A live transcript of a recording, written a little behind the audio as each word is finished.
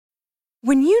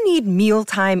When you need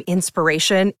mealtime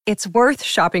inspiration, it's worth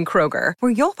shopping Kroger,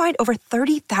 where you'll find over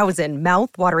 30,000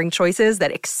 mouth-watering choices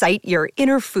that excite your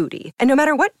inner foodie. And no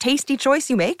matter what tasty choice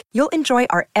you make, you'll enjoy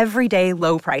our everyday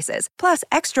low prices, plus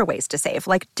extra ways to save,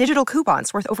 like digital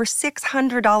coupons worth over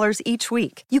 $600 each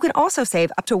week. You can also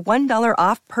save up to $1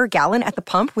 off per gallon at the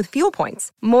pump with fuel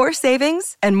points. More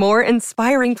savings and more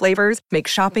inspiring flavors make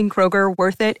shopping Kroger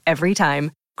worth it every time.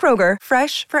 Kroger,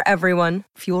 fresh for everyone.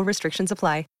 Fuel restrictions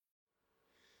apply.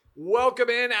 Welcome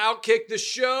in, Outkick the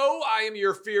Show. I am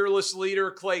your fearless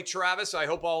leader, Clay Travis. I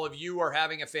hope all of you are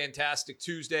having a fantastic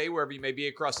Tuesday, wherever you may be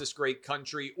across this great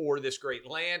country or this great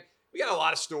land. We got a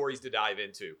lot of stories to dive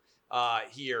into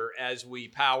here as we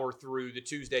power through the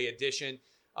Tuesday edition.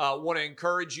 Want to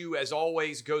encourage you, as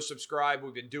always, go subscribe.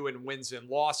 We've been doing Wins and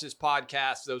Losses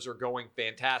podcasts. Those are going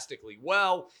fantastically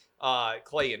well.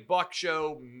 Clay and Buck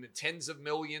Show, tens of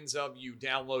millions of you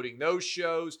downloading those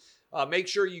shows. Make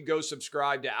sure you go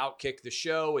subscribe to Outkick the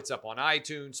Show. It's up on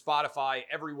iTunes, Spotify,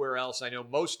 everywhere else. I know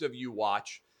most of you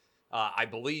watch, I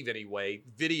believe anyway,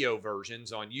 video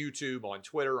versions on YouTube, on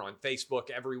Twitter, on Facebook,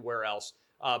 everywhere else.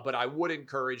 But I would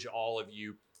encourage all of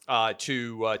you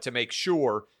to make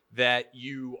sure that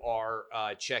you are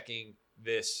checking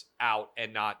this out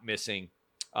and not missing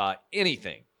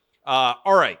anything.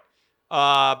 All right.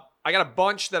 I got a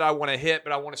bunch that I want to hit,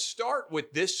 but I want to start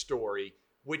with this story,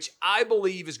 which I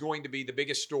believe is going to be the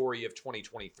biggest story of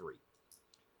 2023.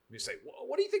 You say, well,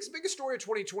 what do you think is the biggest story of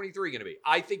 2023 going to be?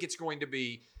 I think it's going to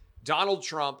be Donald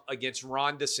Trump against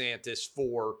Ron DeSantis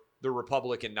for the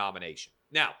Republican nomination.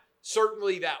 Now,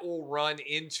 certainly that will run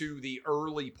into the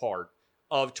early part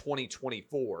of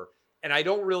 2024, and I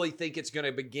don't really think it's going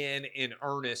to begin in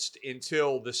earnest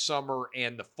until the summer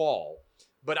and the fall.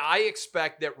 But I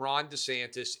expect that Ron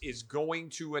DeSantis is going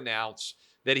to announce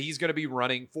that he's going to be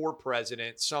running for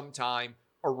president sometime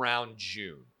around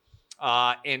June.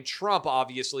 And Trump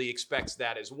obviously expects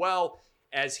that as well,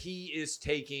 as he is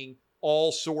taking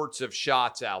all sorts of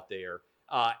shots out there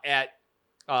at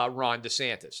Ron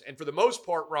DeSantis. And for the most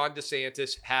part, Ron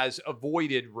DeSantis has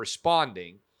avoided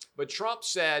responding. But Trump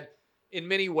said in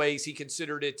many ways he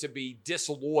considered it to be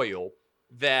disloyal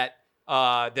that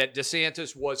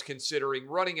DeSantis was considering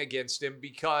running against him,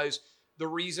 because the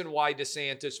reason why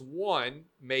DeSantis won,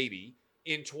 maybe,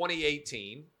 in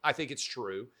 2018, I think it's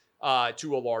true,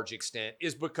 to a large extent,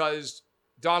 is because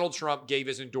Donald Trump gave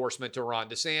his endorsement to Ron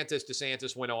DeSantis.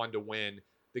 DeSantis went on to win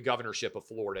the governorship of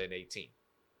Florida in 18.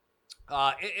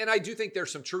 And I do think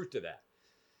there's some truth to that.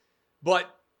 But,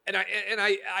 and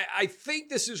I think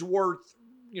this is worth,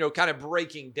 kind of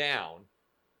breaking down.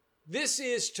 This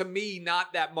is, to me,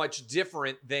 not that much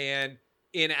different than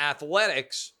in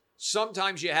athletics.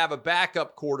 Sometimes you have a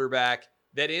backup quarterback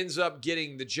that ends up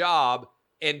getting the job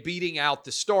and beating out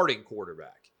the starting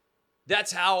quarterback.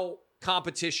 That's how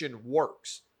competition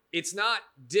works. It's not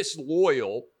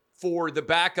disloyal for the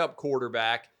backup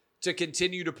quarterback to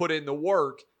continue to put in the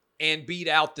work and beat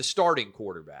out the starting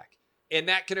quarterback. And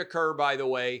that can occur, by the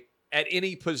way, at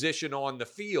any position on the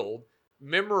field.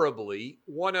 Memorably,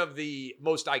 one of the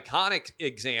most iconic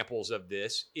examples of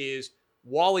this is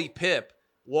Wally Pipp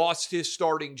lost his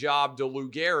starting job to Lou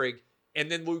Gehrig,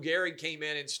 and then Lou Gehrig came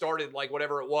in and started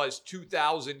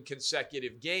 2,000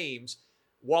 consecutive games.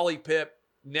 Wally Pipp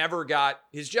never got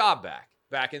his job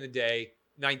back in the day,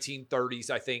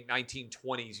 1930s, I think,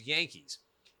 1920s Yankees.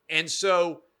 And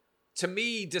so, to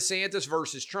me, DeSantis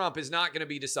versus Trump is not going to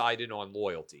be decided on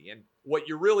loyalty. And what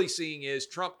you're really seeing is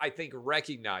Trump, I think,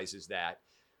 recognizes that,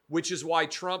 which is why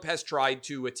Trump has tried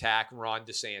to attack Ron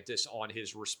DeSantis on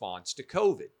his response to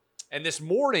COVID. And this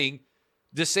morning,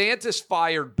 DeSantis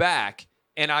fired back,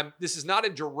 and this is not a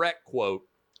direct quote,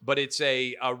 but it's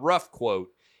a rough quote.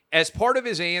 As part of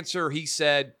his answer, he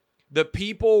said, "The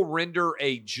people render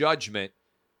a judgment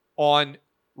on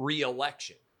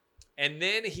re-election." And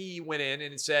then he went in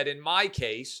and said, in my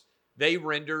case, they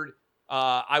rendered,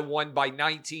 I won by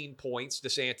 19 points.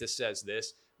 DeSantis says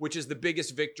this, which is the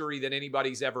biggest victory that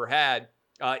anybody's ever had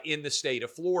in the state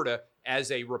of Florida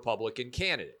as a Republican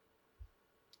candidate.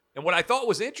 And what I thought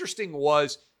was interesting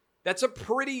was that's a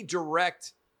pretty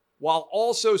direct, while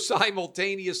also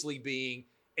simultaneously being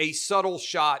a subtle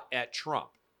shot at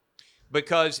Trump,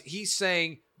 because he's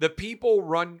saying the people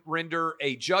render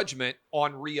a judgment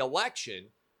on re-election.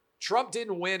 Trump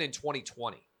didn't win in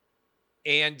 2020.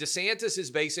 And DeSantis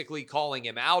is basically calling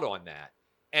him out on that.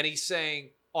 And he's saying,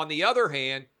 on the other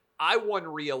hand, I won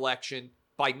re-election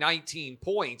by 19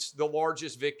 points, the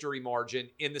largest victory margin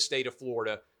in the state of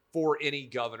Florida for any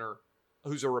governor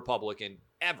who's a Republican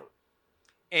ever.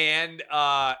 And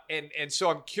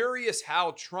so I'm curious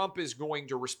how Trump is going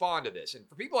to respond to this. And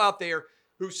for people out there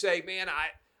who say, man,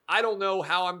 I don't know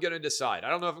how I'm going to decide. I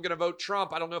don't know if I'm going to vote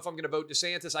Trump. I don't know if I'm going to vote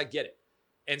DeSantis. I get it.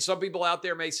 And some people out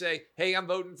there may say, hey, I'm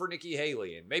voting for Nikki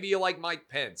Haley. And maybe you like Mike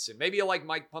Pence. And maybe you like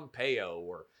Mike Pompeo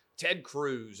or Ted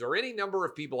Cruz or any number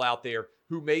of people out there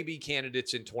who may be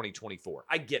candidates in 2024.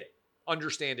 I get it.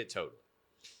 Understand it totally.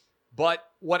 But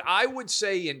what I would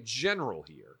say in general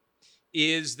here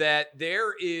is that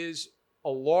there is a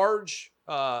large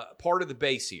part of the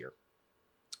base here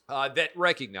that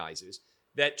recognizes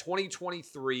that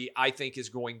 2023, I think, is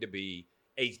going to be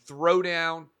a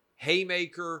throwdown,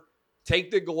 haymaker,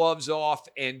 take the gloves off,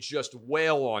 and just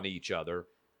wail on each other.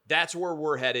 That's where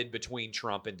we're headed between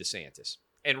Trump and DeSantis.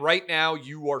 And right now,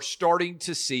 you are starting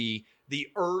to see the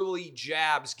early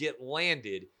jabs get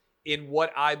landed in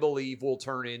what I believe will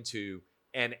turn into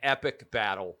an epic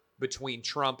battle between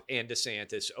Trump and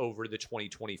DeSantis over the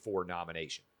 2024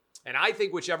 nomination. And I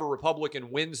think whichever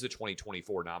Republican wins the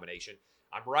 2024 nomination,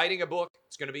 I'm writing a book.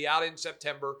 It's going to be out in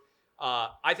September.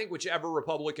 I think whichever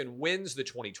Republican wins the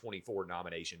 2024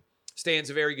 nomination stands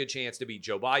a very good chance to beat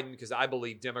Joe Biden, because I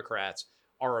believe Democrats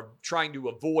are trying to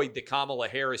avoid the Kamala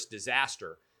Harris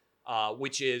disaster,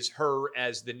 which is her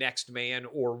as the next man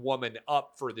or woman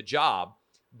up for the job,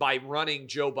 by running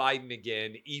Joe Biden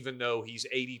again, even though he's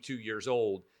 82 years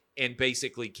old and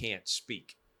basically can't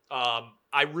speak.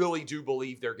 I really do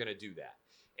believe they're going to do that.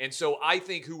 And so I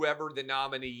think whoever the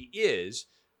nominee is,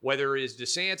 whether it is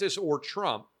DeSantis or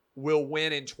Trump, will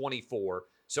win in 24.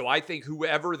 So I think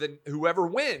whoever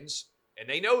wins, and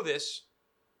they know this,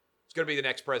 is going to be the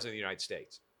next president of the United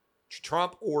States,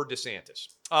 Trump or DeSantis.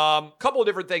 Couple of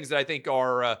different things that I think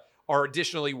are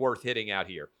additionally worth hitting out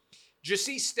here. Did you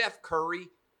see Steph Curry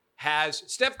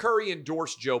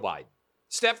endorsed Joe Biden?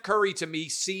 Steph Curry, to me,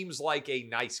 seems like a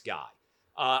nice guy.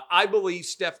 I believe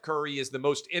Steph Curry is the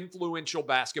most influential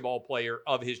basketball player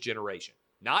of his generation.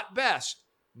 Not best,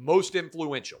 most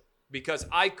influential. Because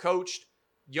I coached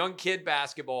young kid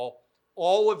basketball.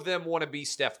 All of them want to be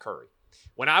Steph Curry.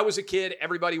 When I was a kid,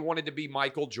 everybody wanted to be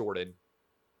Michael Jordan.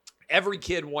 Every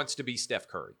kid wants to be Steph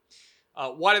Curry.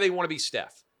 Why do they want to be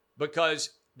Steph?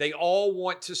 Because they all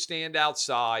want to stand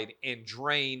outside and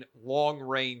drain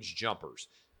long-range jumpers.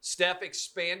 Steph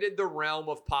expanded the realm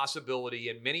of possibility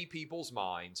in many people's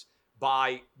minds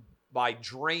by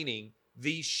draining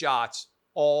these shots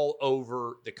all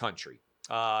over the country.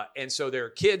 And so there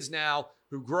are kids now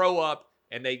who grow up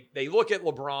and they look at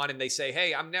LeBron and they say,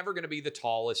 hey, I'm never going to be the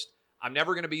tallest. I'm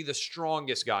never going to be the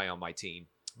strongest guy on my team,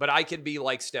 but I can be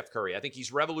like Steph Curry. I think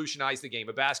he's revolutionized the game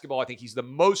of basketball. I think he's the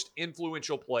most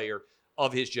influential player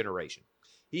of his generation.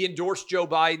 He endorsed Joe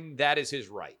Biden. That is his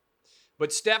right.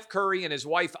 But Steph Curry and his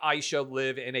wife Aisha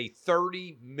live in a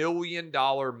 $30 million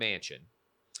mansion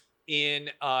in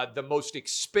the most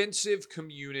expensive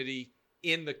community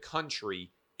in the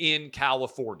country in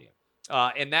California.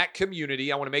 And that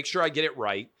community, I want to make sure I get it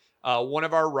right. One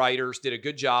of our writers did a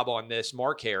good job on this,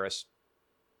 Mark Harris.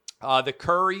 The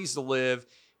Currys live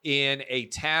in a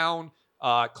town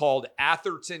called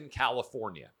Atherton,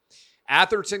 California.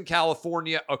 Atherton,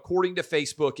 California, according to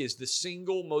Facebook, is the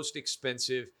single most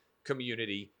expensive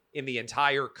community in the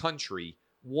entire country.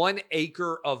 1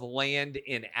 acre of land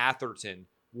in Atherton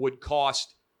would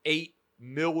cost $8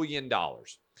 million.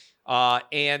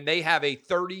 And they have a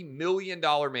 $30 million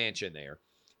mansion there.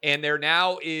 And there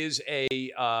now is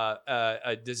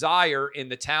a desire in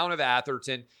the town of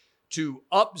Atherton to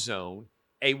upzone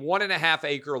a 1.5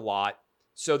 acre lot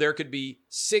so there could be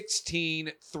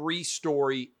 16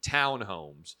 3-story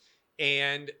townhomes.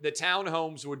 And the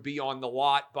townhomes would be on the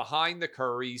lot behind the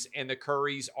Currys, and the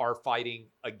Currys are fighting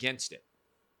against it.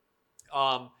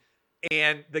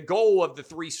 And the goal of the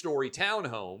 3-story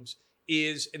townhomes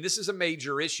is, and this is a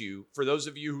major issue for those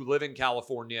of you who live in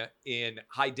California in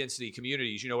high-density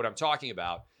communities, you know what I'm talking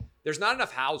about. There's not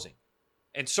enough housing,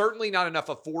 and certainly not enough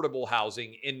affordable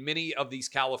housing in many of these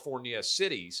California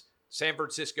cities, San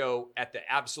Francisco at the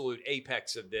absolute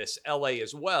apex of this, LA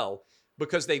as well,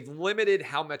 because they've limited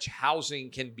how much housing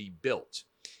can be built.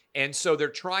 And so they're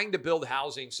trying to build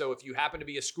housing so if you happen to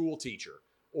be a school teacher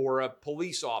or a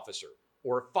police officer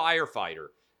or a firefighter,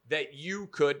 that you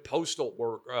could,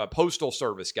 postal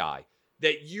service guy,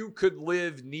 that you could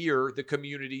live near the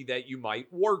community that you might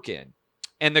work in.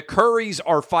 And the Currys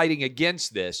are fighting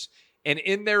against this. And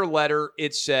in their letter,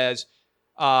 it says,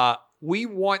 we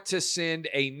want to send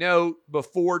a note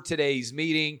before today's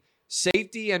meeting.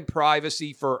 Safety and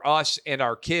privacy for us and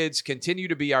our kids continue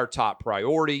to be our top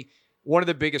priority. One of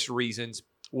the biggest reasons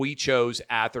we chose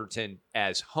Atherton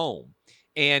as home.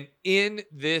 And in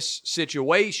this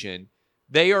situation,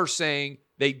 they are saying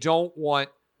they don't want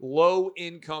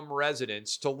low-income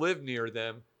residents to live near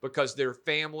them because their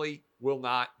family will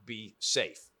not be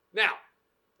safe. Now,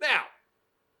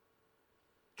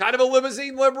 Kind of a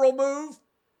limousine liberal move.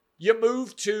 You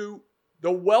move to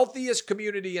the wealthiest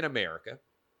community in America.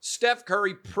 Steph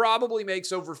Curry probably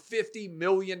makes over $50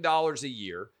 million a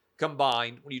year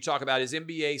combined when you talk about his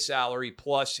NBA salary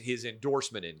plus his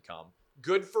endorsement income.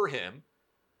 Good for him.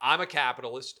 I'm a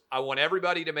capitalist. I want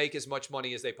everybody to make as much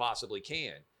money as they possibly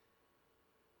can.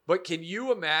 But can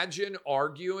you imagine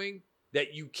arguing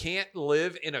that you can't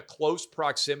live in a close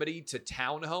proximity to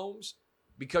townhomes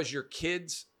because your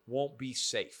kids won't be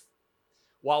safe,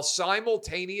 while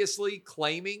simultaneously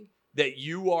claiming that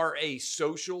you are a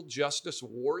social justice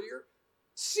warrior?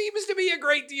 Seems to be a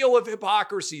great deal of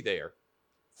hypocrisy there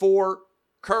for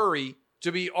Curry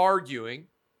to be arguing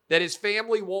that his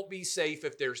family won't be safe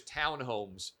if there's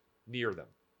townhomes near them.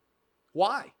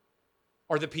 Why?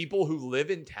 Are the people who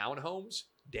live in townhomes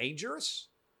dangerous?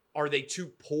 Are they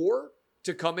too poor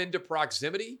to come into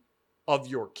proximity of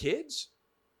your kids?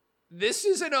 This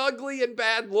is an ugly and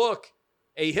bad look,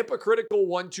 a hypocritical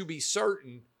one to be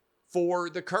certain for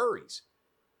the Currys.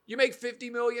 You make $50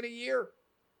 million a year.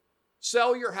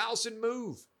 Sell your house and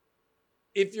move.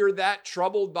 If you're that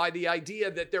troubled by the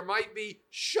idea that there might be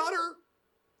shutter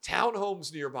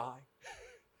townhomes nearby.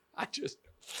 I just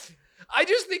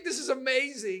think this is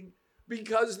amazing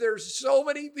because there's so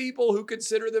many people who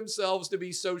consider themselves to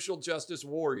be social justice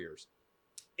warriors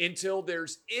until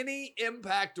there's any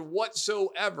impact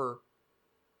whatsoever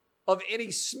of any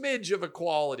smidge of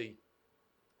equality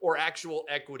or actual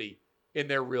equity in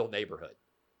their real neighborhood.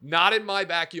 Not in my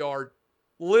backyard.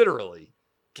 Literally,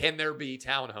 can there be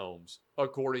townhomes,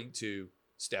 according to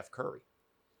Steph Curry?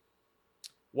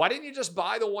 Why didn't you just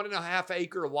buy the 1.5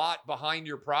 acre lot behind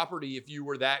your property if you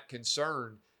were that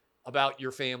concerned about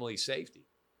your family's safety?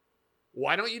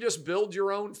 Why don't you just build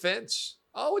your own fence?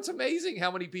 Oh, it's amazing how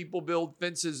many people build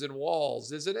fences and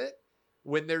walls, isn't it?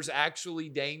 When there's actually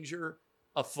danger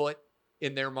afoot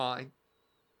in their mind.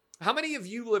 How many of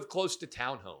you live close to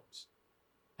townhomes?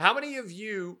 How many of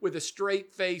you with a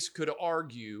straight face could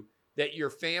argue that your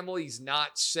family's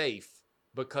not safe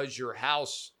because your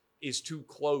house is too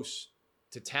close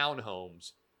to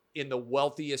townhomes in the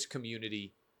wealthiest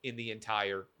community in the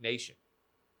entire nation?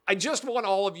 I just want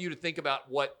all of you to think about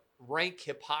what rank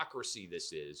hypocrisy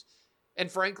this is, and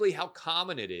frankly, how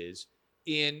common it is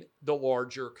in the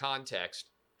larger context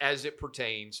as it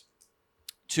pertains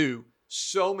to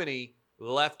so many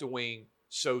left-wing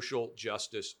social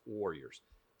justice warriors.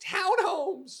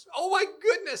 Townhomes, oh my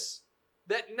goodness,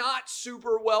 that not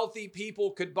super wealthy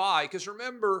people could buy. Because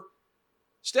remember,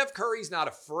 Steph Curry's not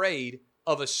afraid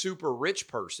of a super rich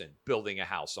person building a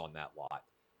house on that lot.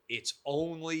 It's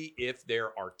only if there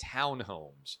are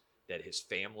townhomes that his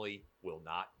family will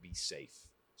not be safe.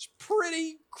 It's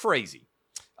pretty crazy.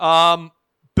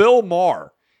 Bill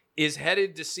Maher is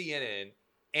headed to CNN,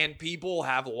 and people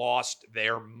have lost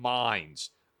their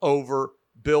minds over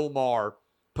Bill Maher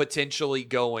potentially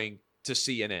going to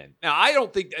CNN. Now, I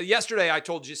don't think, yesterday I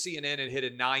told you CNN had hit a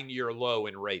 9-year low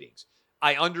in ratings.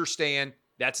 I understand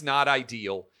that's not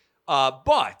ideal,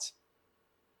 but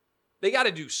they got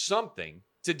to do something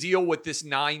to deal with this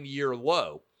 9-year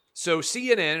low. So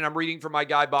CNN, and I'm reading from my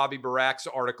guy Bobby Barack's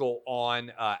article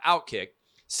on Outkick,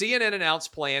 CNN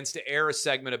announced plans to air a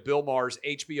segment of Bill Maher's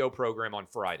HBO program on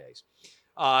Fridays.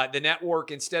 The network,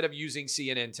 instead of using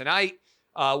CNN Tonight,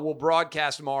 will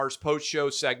broadcast Maher's post-show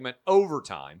segment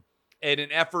Overtime in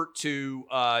an effort to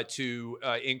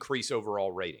increase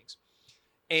overall ratings.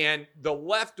 And the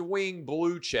left-wing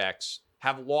blue checks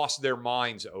have lost their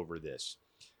minds over this.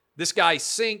 This guy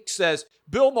Sink says,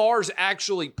 Bill Maher's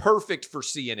actually perfect for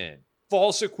CNN.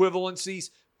 False equivalencies,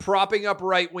 propping up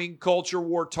right-wing culture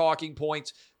war talking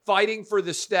points, fighting for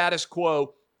the status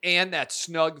quo, and that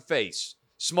smug face.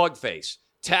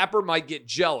 Tapper might get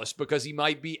jealous because he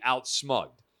might be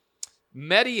outsmugged.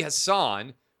 Mehdi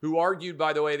Hassan, who argued,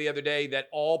 by the way, the other day that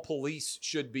all police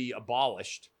should be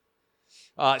abolished,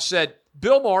 said,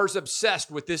 Bill Maher's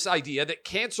obsessed with this idea that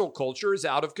cancel culture is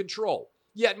out of control.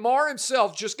 Yet Maher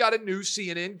himself just got a new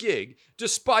CNN gig,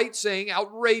 despite saying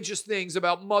outrageous things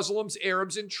about Muslims,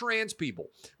 Arabs, and trans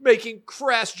people, making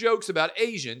crass jokes about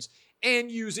Asians,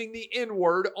 and using the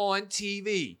N-word on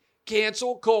TV.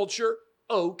 Cancel culture,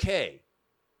 okay.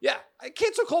 Yeah,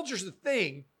 cancel culture is the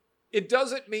thing. It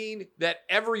doesn't mean that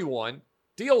everyone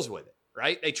deals with it,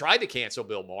 right? They tried to cancel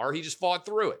Bill Maher. He just fought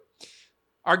through it.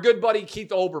 Our good buddy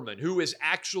Keith Olbermann, who is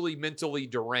actually mentally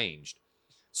deranged.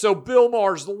 So Bill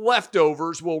Maher's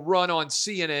Leftovers will run on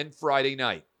CNN Friday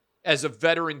night as a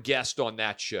veteran guest on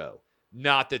that show.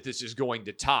 Not that this is going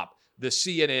to top the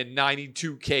CNN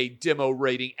 92K demo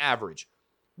rating average.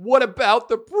 What about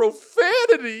the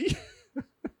profanity?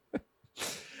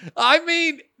 I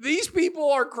mean, these people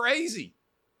are crazy.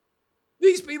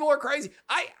 These people are crazy.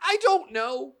 I don't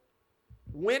know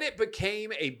when it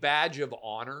became a badge of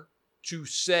honor to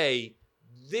say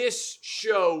this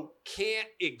show can't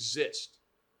exist.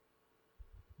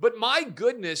 But my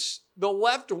goodness, the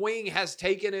left wing has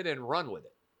taken it and run with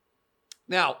it.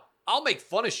 Now, I'll make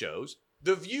fun of shows.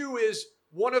 The View is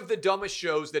one of the dumbest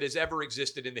shows that has ever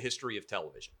existed in the history of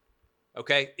television.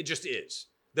 Okay? It just is.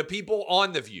 The people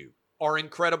on The View are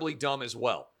incredibly dumb as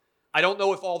well. I don't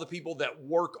know if all the people that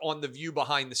work on The View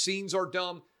behind the scenes are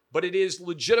dumb, but it is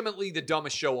legitimately the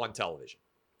dumbest show on television.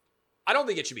 I don't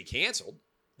think it should be canceled.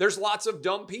 There's lots of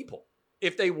dumb people.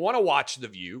 If they want to watch The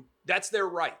View, that's their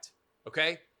right.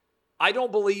 Okay? I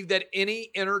don't believe that any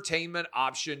entertainment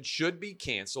option should be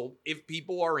canceled if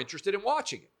people are interested in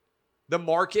watching it. The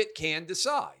market can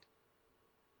decide.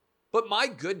 But my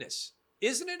goodness,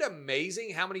 isn't it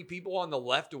amazing how many people on the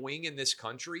left wing in this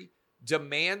country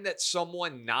demand that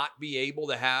someone not be able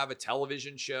to have a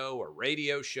television show or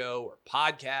radio show or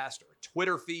podcast or a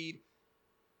Twitter feed?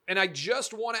 And I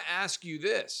just want to ask you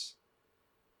this.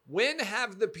 When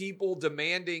have the people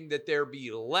demanding that there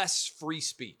be less free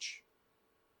speech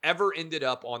ever ended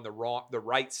up on the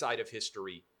right side of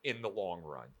history in the long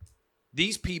run?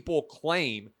 These people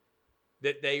claim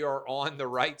that they are on the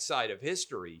right side of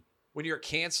history. When you're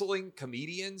canceling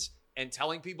comedians and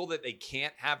telling people that they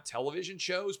can't have television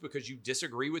shows because you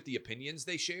disagree with the opinions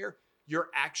they share, you're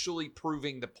actually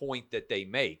proving the point that they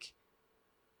make.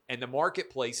 And the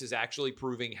marketplace is actually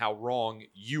proving how wrong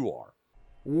you are.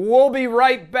 We'll be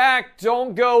right back.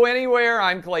 Don't go anywhere.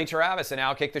 I'm Clay Travis, and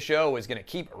Outkick the Show is going to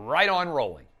keep right on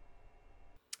rolling.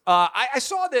 I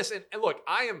saw this, and look,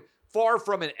 I am far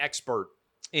from an expert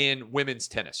in women's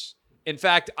tennis. In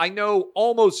fact, I know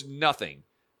almost nothing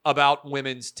about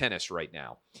women's tennis right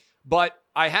now. But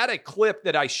I had a clip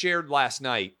that I shared last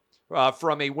night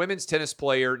from a women's tennis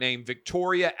player named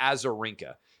Victoria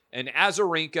Azarenka. And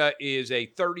Azarenka is a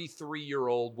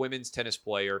 33-year-old women's tennis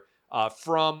player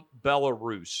from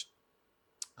Belarus.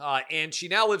 And she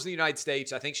now lives in the United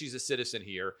States. I think she's a citizen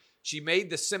here. She made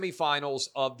the semifinals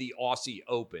of the Aussie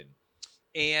Open.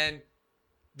 And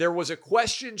there was a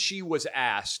question she was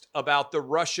asked about the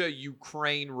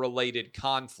Russia-Ukraine related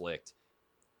conflict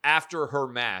after her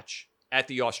match at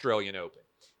the Australian Open.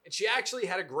 And she actually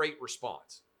had a great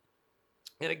response.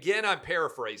 And again, I'm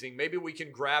paraphrasing. Maybe we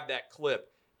can grab that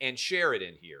clip and share it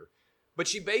in here. But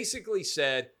she basically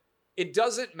said, it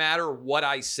doesn't matter what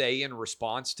I say in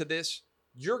response to this.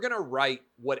 You're going to write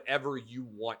whatever you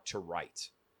want to write.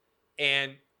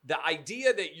 And the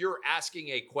idea that you're asking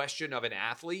a question of an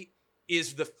athlete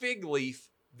is the fig leaf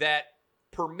that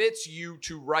permits you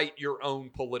to write your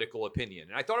own political opinion.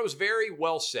 And I thought it was very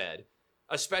well said,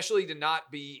 especially to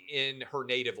not be in her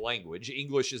native language.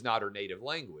 English is not her native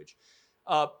language.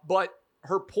 But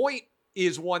her point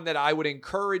is one that I would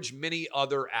encourage many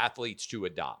other athletes to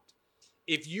adopt.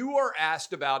 If you are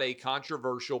asked about a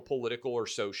controversial political or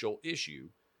social issue,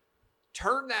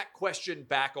 turn that question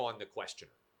back on the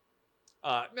questioner.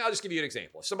 I'll just give you an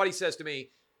example. If somebody says to me,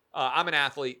 I'm an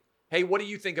athlete, hey, what do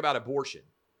you think about abortion?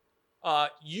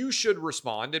 You should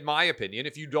respond, in my opinion.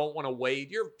 If you don't want to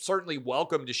wade, you're certainly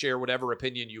welcome to share whatever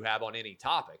opinion you have on any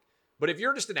topic. But if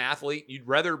you're just an athlete, you'd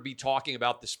rather be talking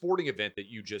about the sporting event that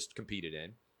you just competed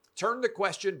in, turn the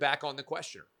question back on the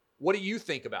questioner. What do you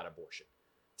think about abortion?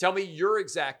 Tell me your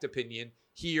exact opinion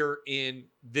here in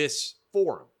this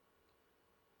forum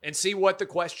and see what the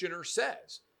questioner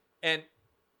says. And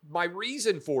my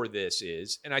reason for this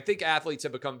is, and I think athletes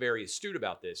have become very astute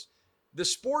about this, the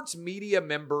sports media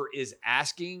member is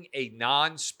asking a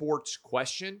non-sports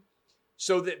question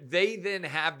so that they then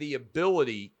have the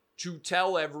ability to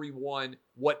tell everyone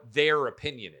what their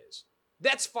opinion is.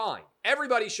 That's fine.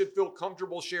 Everybody should feel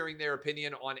comfortable sharing their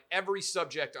opinion on every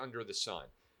subject under the sun.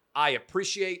 I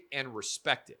appreciate and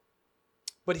respect it.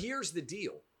 But here's the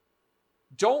deal.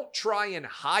 Don't try and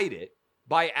hide it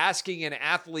by asking an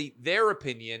athlete their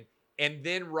opinion and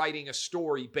then writing a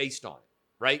story based on it,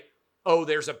 right? Oh,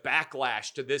 there's a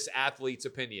backlash to this athlete's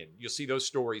opinion. You'll see those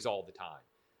stories all the time.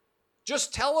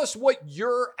 Just tell us what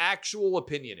your actual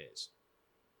opinion is.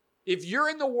 If you're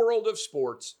in the world of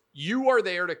sports, you are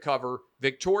there to cover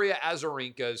Victoria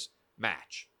Azarenka's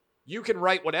match. You can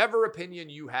write whatever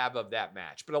opinion you have of that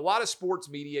match, but a lot of sports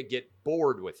media get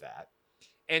bored with that.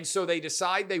 And so they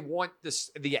decide they want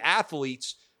the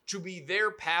athletes to be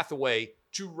their pathway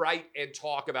to write and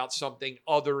talk about something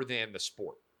other than the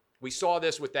sport. We saw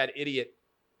this with that idiot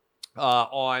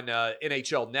on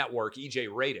NHL Network, EJ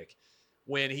Radick,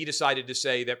 when he decided to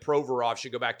say that Provorov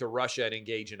should go back to Russia and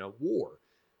engage in a war.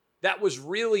 That was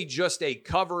really just a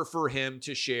cover for him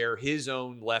to share his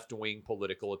own left-wing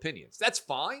political opinions. That's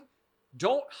fine.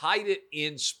 Don't hide it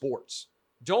in sports.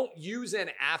 Don't use an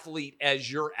athlete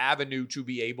as your avenue to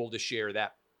be able to share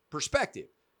that perspective.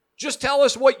 Just tell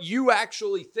us what you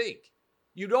actually think.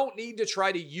 You don't need to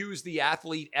try to use the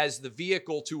athlete as the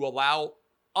vehicle to allow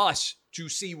us to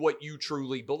see what you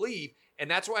truly believe. And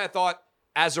that's why I thought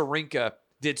Azarenka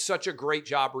did such a great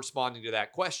job responding to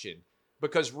that question,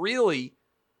 because really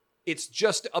it's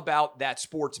just about that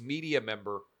sports media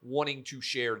member wanting to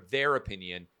share their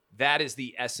opinion. That is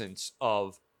the essence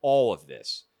of all of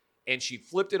this. And she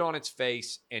flipped it on its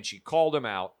face and she called him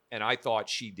out. And I thought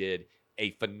she did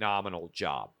a phenomenal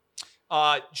job.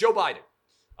 Joe Biden,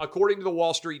 according to the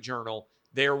Wall Street Journal,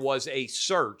 there was a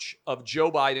search of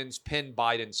Joe Biden's Penn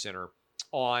Biden Center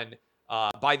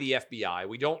by the FBI.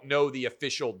 We don't know the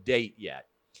official date yet.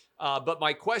 But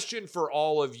my question for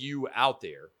all of you out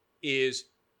there is,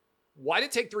 why did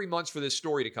it take 3 months for this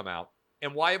story to come out?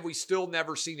 And why have we still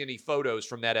never seen any photos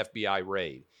from that FBI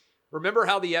raid? Remember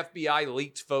how the FBI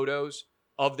leaked photos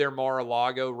of their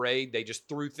Mar-a-Lago raid? They just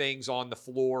threw things on the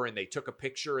floor and they took a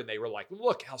picture and they were like,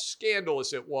 look how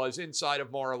scandalous it was inside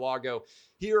of Mar-a-Lago.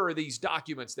 Here are these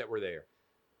documents that were there.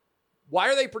 Why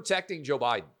are they protecting Joe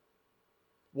Biden?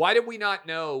 Why did we not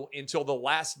know until the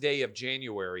last day of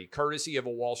January, courtesy of a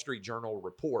Wall Street Journal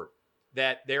report,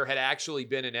 that there had actually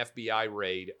been an FBI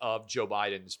raid of Joe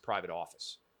Biden's private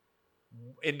office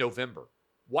in November?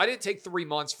 Why did it take 3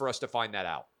 months for us to find that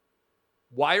out?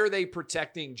 Why are they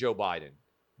protecting Joe Biden?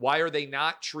 Why are they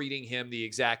not treating him the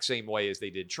exact same way as they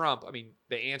did Trump? I mean,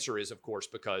 the answer is, of course,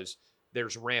 because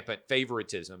there's rampant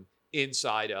favoritism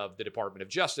inside of the Department of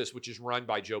Justice, which is run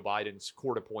by Joe Biden's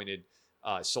court-appointed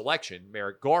selection,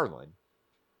 Merrick Garland.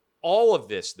 All of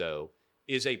this, though,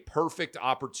 is a perfect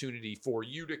opportunity for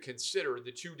you to consider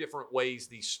the two different ways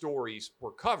these stories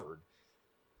were covered.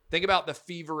 Think about the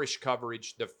feverish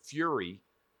coverage, the fury,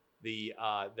 the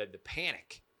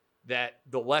panic that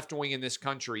the left wing in this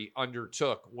country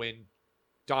undertook when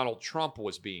Donald Trump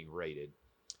was being raided,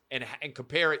 and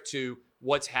compare it to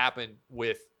what's happened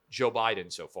with Joe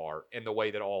Biden so far and the way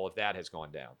that all of that has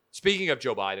gone down. Speaking of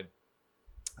Joe Biden,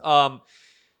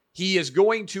 he is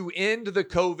going to end the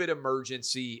COVID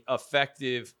emergency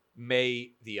effective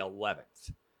May the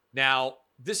 11th. Now,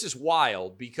 this is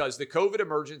wild because the COVID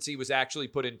emergency was actually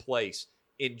put in place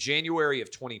in January of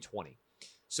 2020.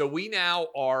 So we now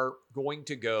are going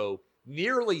to go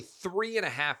nearly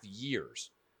 3.5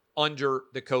 years under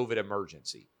the COVID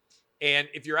emergency. And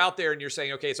if you're out there and you're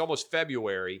saying, okay, it's almost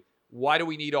February, why do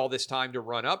we need all this time to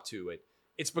run up to it?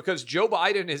 It's because Joe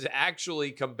Biden is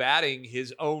actually combating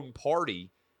his own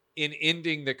party in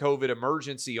ending the COVID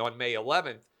emergency on May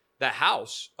 11th. The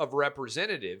House of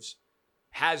Representatives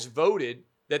has voted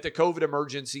that the COVID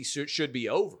emergency should be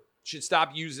over. Should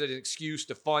stop using it as an excuse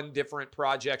to fund different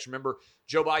projects. Remember,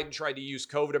 Joe Biden tried to use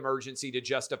COVID emergency to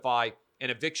justify an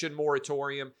eviction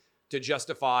moratorium, to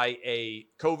justify a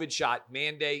COVID shot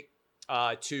mandate,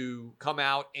 to come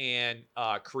out and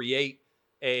create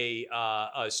a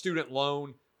student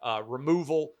loan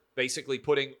removal, basically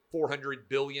putting $400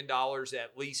 billion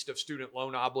at least of student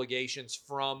loan obligations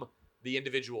from the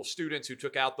individual students who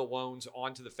took out the loans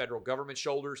onto the federal government's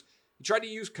shoulders. He tried to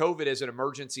use COVID as an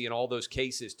emergency in all those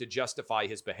cases to justify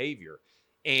his behavior.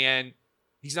 And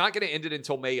he's not going to end it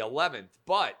until May 11th.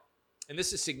 But, and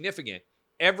this is significant,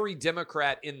 every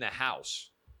Democrat in the House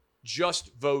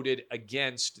just voted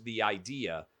against the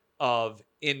idea of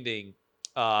ending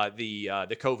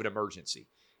the COVID emergency.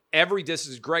 This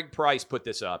is Greg Price put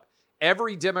this up.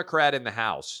 Every Democrat in the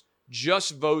House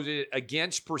just voted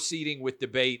against proceeding with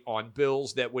debate on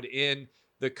bills that would end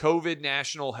the COVID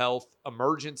national health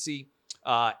emergency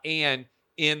and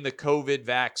in the COVID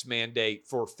vax mandate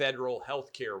for federal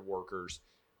healthcare workers.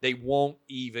 They won't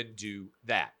even do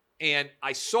that. And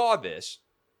I saw this,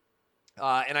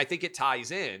 and I think it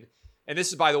ties in. And this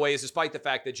is, by the way, is despite the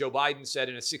fact that Joe Biden said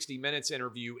in a 60 Minutes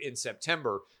interview in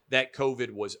September that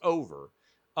COVID was over.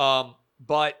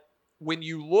 But when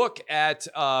you look at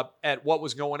what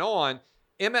was going on,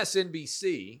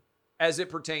 MSNBC, as it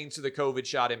pertains to the COVID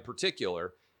shot in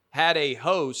particular, had a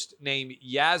host named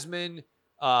Yasmin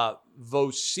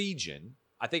Vossegian.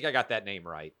 I think I got that name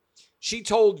right. She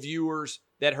told viewers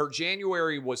that her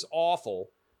January was awful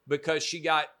because she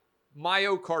got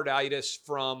myocarditis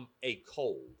from a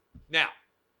cold. Now,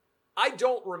 I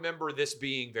don't remember this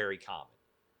being very common.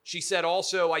 She said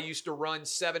also, I used to run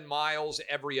 7 miles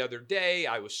every other day.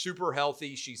 I was super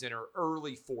healthy. She's in her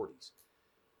early 40s.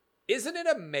 Isn't it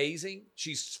amazing?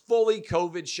 She's fully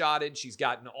COVID shotted. She's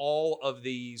gotten all of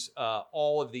these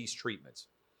treatments.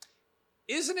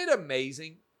 Isn't it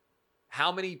amazing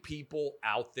how many people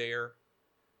out there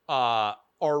are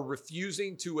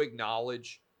refusing to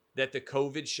acknowledge that the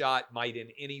COVID shot might in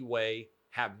any way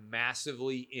have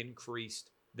massively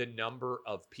increased the number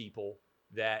of people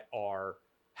that are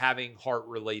having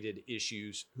heart-related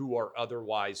issues who are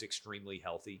otherwise extremely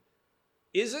healthy.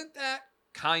 Isn't that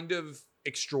kind of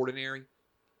extraordinary?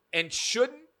 And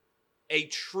shouldn't a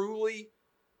truly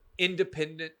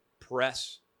independent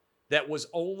press that was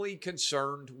only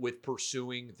concerned with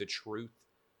pursuing the truth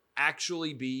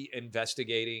actually be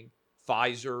investigating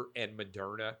Pfizer and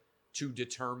Moderna to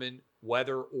determine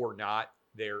whether or not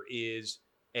there is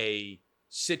a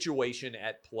situation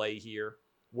at play here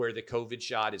where the COVID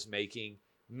shot is making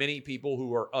many people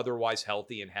who are otherwise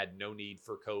healthy and had no need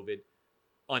for COVID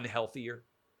unhealthier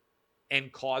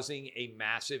and causing a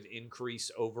massive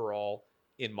increase overall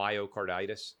in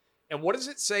myocarditis? And what does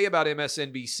it say about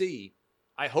MSNBC?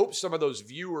 I hope some of those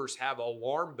viewers have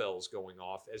alarm bells going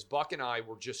off. As Buck and I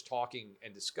were just talking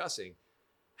and discussing,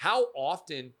 how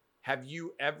often have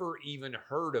you ever even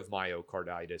heard of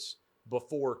myocarditis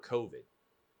before COVID?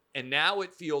 And now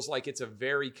it feels like it's a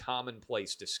very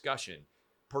commonplace discussion,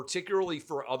 particularly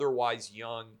for otherwise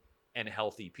young and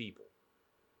healthy people.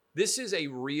 This is a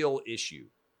real issue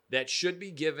that should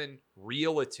be given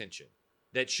real attention,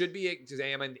 that should be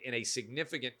examined in a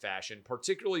significant fashion,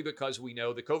 particularly because we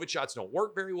know the COVID shots don't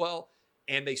work very well,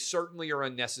 and they certainly are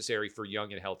unnecessary for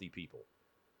young and healthy people.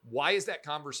 Why is that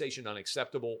conversation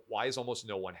unacceptable? Why is almost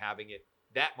no one having it?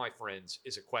 That, my friends,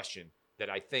 is a question that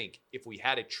I think, if we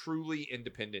had a truly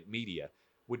independent media,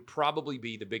 would probably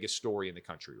be the biggest story in the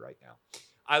country right now.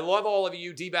 I love all of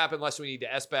you. DBAP unless we need to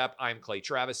SBAP. I'm Clay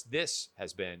Travis. This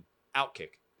has been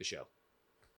Outkick the Show.